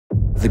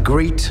The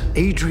great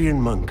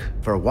Adrian Monk.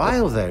 For a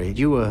while there,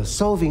 you were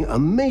solving a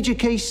major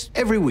case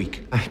every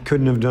week. I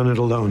couldn't have done it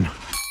alone.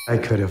 I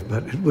could have,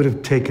 but it would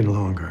have taken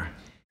longer.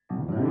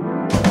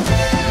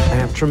 I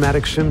have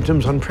traumatic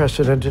symptoms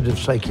unprecedented in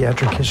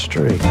psychiatric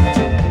history.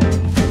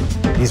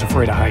 He's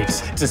afraid of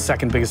heights. It's his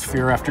second biggest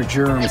fear after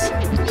germs.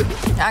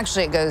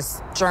 Actually, it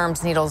goes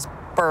germs, needles,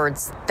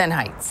 birds, then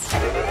heights.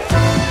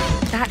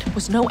 That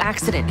was no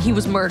accident. He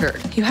was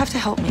murdered. You have to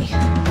help me.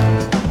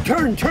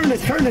 Turn it.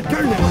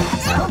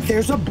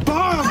 There's a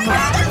bomb!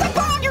 There's a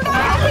bomb! You're not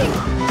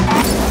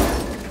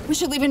helping! We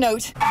should leave a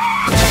note.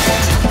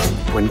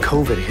 When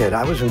COVID hit,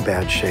 I was in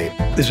bad shape.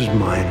 This is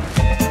mine.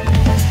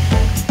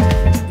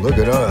 Look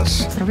at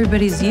us.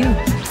 Everybody's you.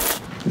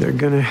 They're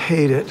gonna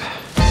hate it.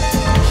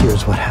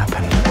 Here's what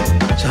happened.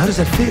 So how does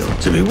that feel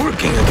to be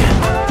working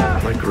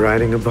again? Like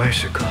riding a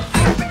bicycle.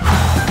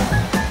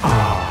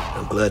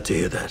 I'm glad to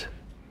hear that.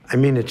 I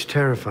mean, it's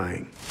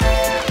terrifying.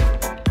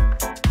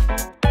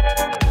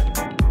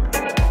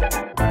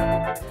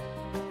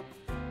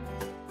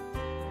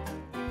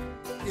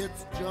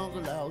 It's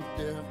jungle out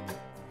there,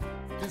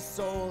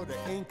 disorder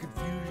and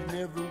confusion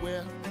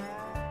everywhere.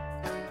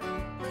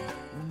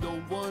 No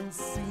one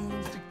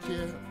seems to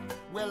care.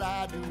 Well,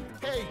 I do.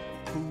 Hey,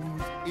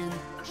 who's in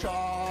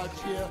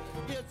charge here?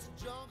 It's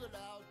jungle out